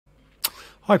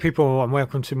Hi people, and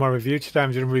welcome to my review. Today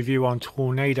I'm doing a review on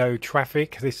tornado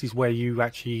traffic. This is where you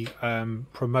actually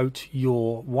promote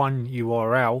your one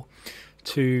URL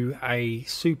to a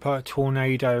super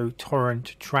tornado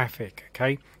torrent traffic.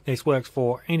 Okay, this works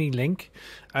for any link.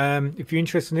 If you're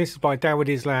interested in this, it's by Dawud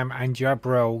Islam and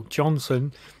Jabril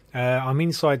Johnson. I'm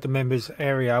inside the members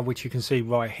area, which you can see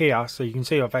right here. So you can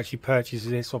see I've actually purchased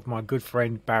this off my good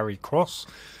friend Barry Cross,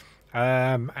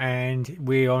 and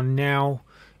we are now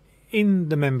in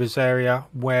the members area,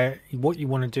 where what you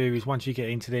want to do is, once you get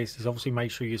into this, is obviously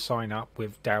make sure you sign up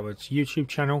with Dawud's YouTube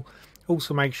channel.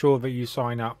 Also make sure that you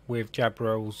sign up with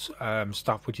Jabril's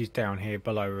stuff, which is down here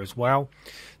below as well.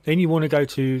 Then you want to go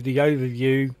to the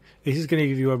overview. This is going to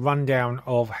give you a rundown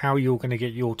of how you're going to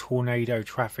get your tornado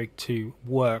traffic to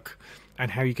work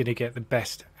and how you're going to get the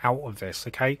best out of this.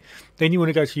 Okay, then you want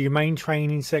to go to your main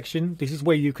training section. This is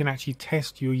where you can actually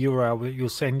test your URL that you're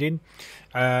sending.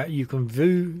 You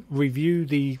can review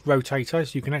the rotator,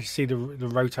 so you can actually see the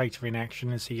rotator in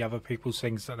action and see other people's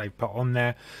things that they put on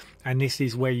there. And this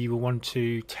is where you will want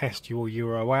to test your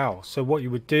URL. So what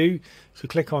you would do is you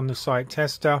click on the site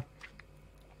tester.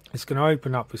 It's going to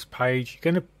open up this page.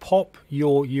 You're going to pop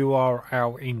your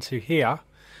URL into here.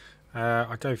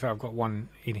 I don't think I've got one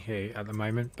in here at the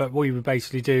moment, but what you would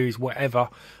basically do is whatever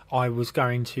I was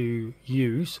going to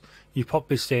use, you pop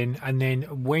this in, and then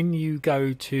when you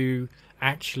go to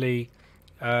actually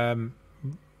sending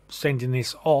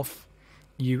this off,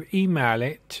 you email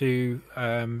it to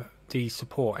the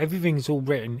support. Everything's all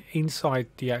written inside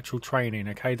the actual training,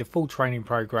 okay, the full training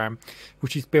program,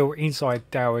 which is built inside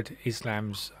Dawud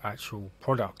Islam's actual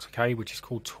product, okay, which is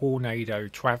called Tornado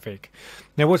Traffic.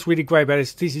 Now what's really great about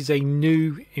this is a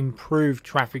new improved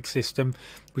traffic system,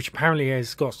 which apparently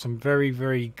has got some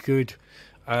very good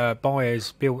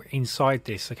buyers built inside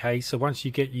this. Okay, so once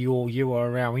you get your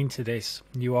URL into this,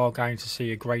 you are going to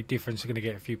see a great difference. You're going to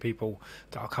get a few people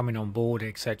that are coming on board,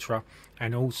 etc.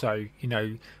 And also, you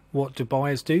know, what do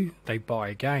buyers do? They buy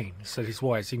again. So this is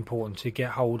why it's important to get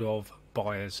hold of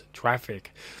buyers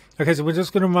traffic. Okay, so we're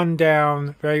just going to run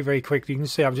down very quickly. You can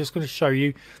see I'm just going to show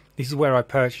you, this is where I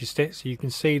purchased it. So you can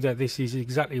see that this is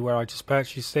exactly where I just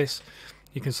purchased this.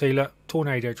 You can see, look,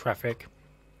 tornado traffic.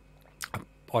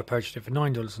 I purchased it for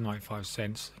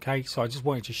 $9.95. Okay, so I just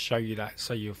wanted to show you that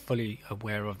so you're fully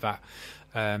aware of that,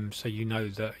 so you know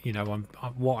that, you know,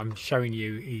 what I'm showing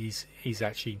you is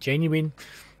actually genuine.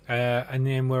 And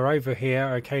then we're over here.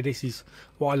 Okay, this is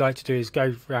what I like to do, is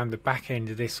go around the back end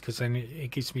of this, because then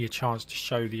it gives me a chance to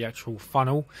show the actual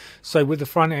funnel. So with the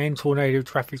front end, tornado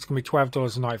traffic is going to be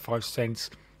 $12.95.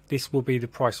 This will be the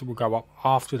price that will go up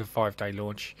after the 5-day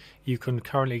launch. You can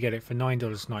currently get it for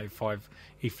 $9.95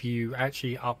 if you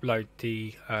actually upload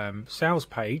the sales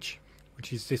page,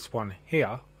 which is this one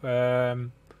here. Let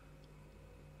me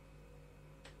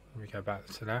go back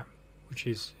to that, which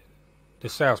is the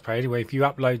sales page. Anyway, if you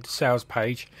upload the sales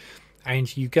page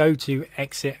and you go to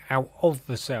exit out of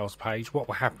the sales page, what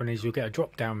will happen is you'll get a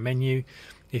drop down menu.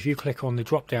 If you click on the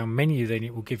drop down menu, then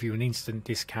it will give you an instant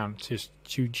discount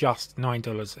to just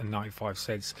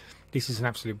 $9.95. This is an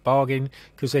absolute bargain,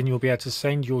 because then you'll be able to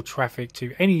send your traffic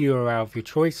to any URL of your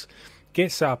choice,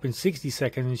 get set up in 60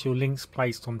 seconds, your links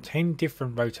placed on 10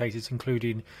 different rotators,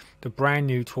 including the brand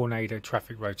new Tornado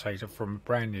Traffic Rotator from a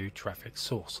brand new traffic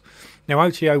source. Now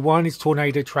OTO 1 is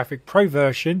Tornado Traffic Pro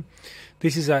version.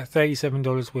 This is at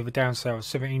 $37 with a down sale of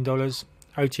 $17.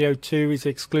 OTO 2 is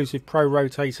exclusive Pro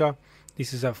Rotator.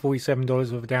 This is at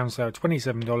 $47 with a down sale of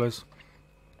 $27.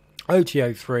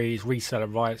 OTO 3 is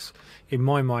reseller rights. In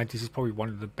my mind, this is probably one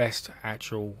of the best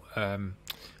actual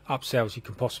upsells you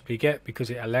can possibly get, because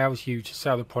it allows you to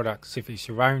sell the product as if it's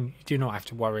your own. You do not have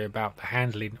to worry about the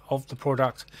handling of the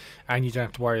product, and you don't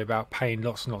have to worry about paying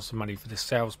lots and lots of money for the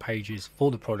sales pages for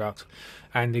the product.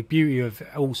 And the beauty of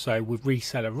also with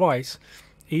reseller rights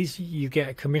is you get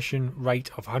a commission rate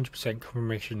of 100%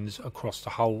 commissions across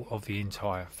the whole of the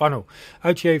entire funnel.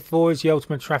 OTO 4 is the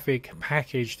ultimate traffic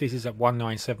package. This is at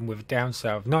 $197 with a down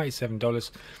sale of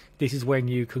 $97. This is when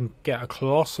you can get a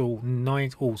colossal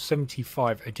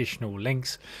 75 additional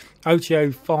links.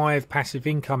 OTO 5 Passive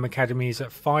Income Academy is at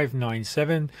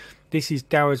 $597. This is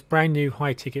Dawud's brand new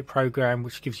high ticket program,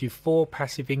 which gives you 4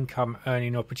 passive income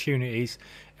earning opportunities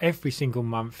every single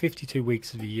month, 52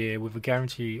 weeks of the year, with a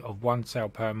guarantee of 1 sale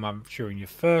per month during your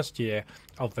first year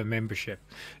of the membership.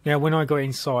 Now, when I got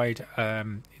inside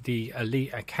the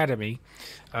Elite Academy,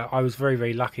 I was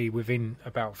very lucky. Within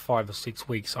about 5 or 6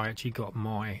 weeks, I actually got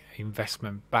my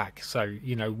investment back. So,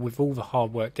 you know, with all the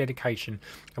hard work, dedication,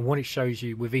 and what it shows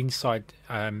you with inside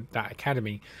that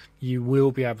academy, you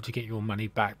will be able to get your money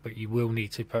back, but you will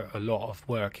need to put a lot of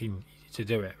work in to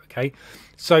do it. Okay,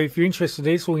 so if you're interested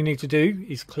in this, all you need to do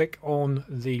is click on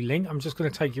the link. I'm just going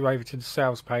to take you over to the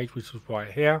sales page, which is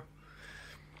right here.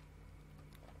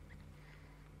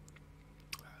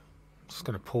 I'm just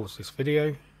going to pause this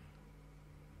video.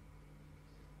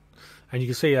 And you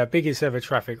can see our biggest ever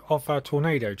traffic offer,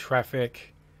 tornado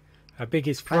traffic, our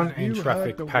biggest front end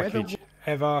traffic package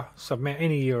ever. Submit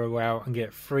any URL and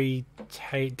get free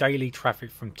daily traffic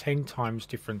from 10 times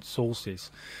different sources.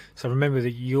 So remember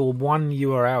that your one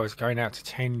URL is going out to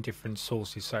 10 different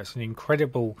sources. So it's an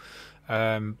incredible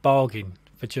bargain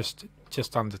for just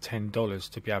under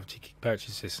 $10 to be able to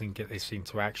purchase this and get this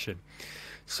into action.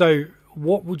 So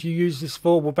what would you use this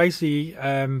for? Well, basically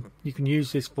you can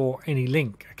use this for any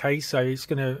link. Okay, so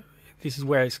this is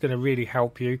where it's going to really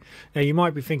help you. Now you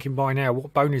might be thinking by now,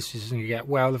 what bonuses are you get?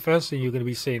 Well, the first thing you're going to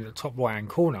be seeing at the top right hand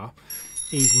corner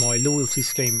is my loyalty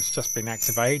scheme that's just been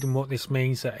activated, and what this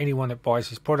means that anyone that buys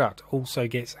this product also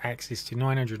gets access to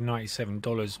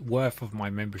 $997 worth of my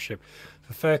membership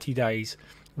for 30 days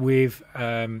with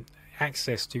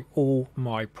access to all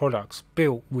my products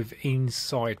built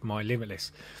inside my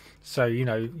Limitless. So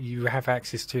you have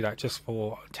access to that just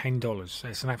for $10.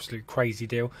 It's an absolute crazy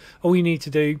deal. All you need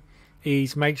to do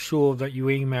is make sure that you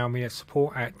email me at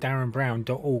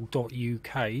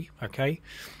support@darrenbrown.org.uk. okay,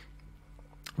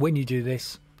 when you do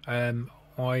this,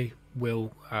 I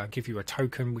will give you a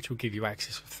token which will give you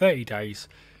access for 30 days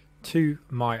to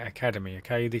my academy.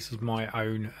 Okay, this is my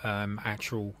own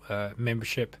actual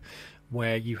membership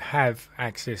where you have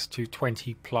access to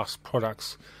 20 plus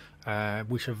products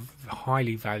which are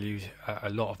highly valued, a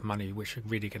lot of money, which are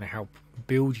really going to help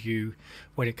build you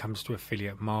when it comes to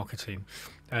affiliate marketing.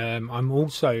 I'm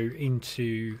also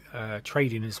into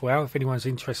trading as well. If anyone's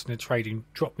interested in trading,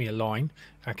 drop me a line,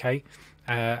 okay,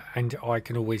 and I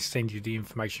can always send you the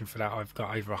information for that. I've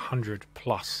got over 100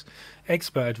 plus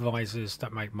expert advisors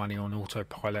that make money on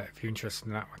autopilot. If you're interested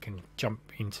in that, I can jump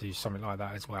into something like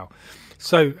that as well.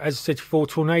 So as I said before,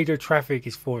 tornado traffic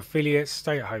is for affiliates,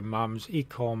 stay-at-home mums,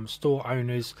 e-com, store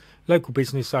owners, local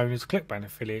business owners, ClickBank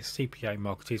affiliates, CPA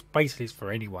marketers. Basically it's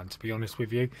for anyone, to be honest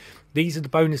with you. These are the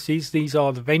bonuses. These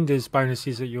are the vendors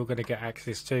bonuses that you're going to get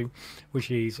access to,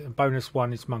 which is bonus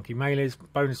 1 is monkey mailers,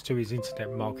 bonus 2 is internet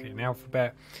marketing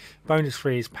alphabet, bonus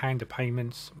 3 is panda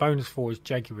payments, bonus 4 is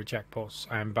Jaguar jackpots,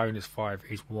 and bonus 5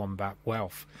 is wombat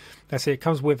wealth. That's it. It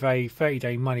comes with a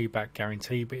 30-day money back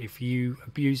guarantee, but if you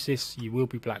abuse this, you will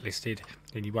be blacklisted,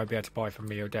 then you won't be able to buy from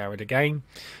me or Darren again.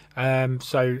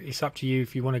 So it's up to you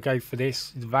if you want to go for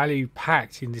this. The value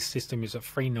packed in this system is at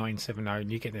 $3,970,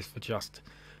 and you get this for just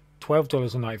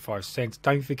 $12.95.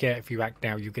 Don't forget, if you act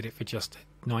now, you get it for just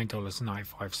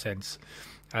 $9.95.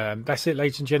 That's it,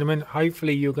 ladies and gentlemen.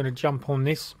 Hopefully you're going to jump on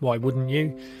this. Why wouldn't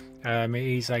you? It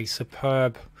is a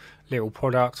superb little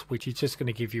product which is just going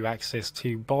to give you access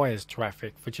to buyers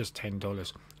traffic for just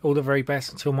 $10. All the very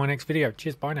best until my next video.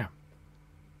 Cheers, bye now.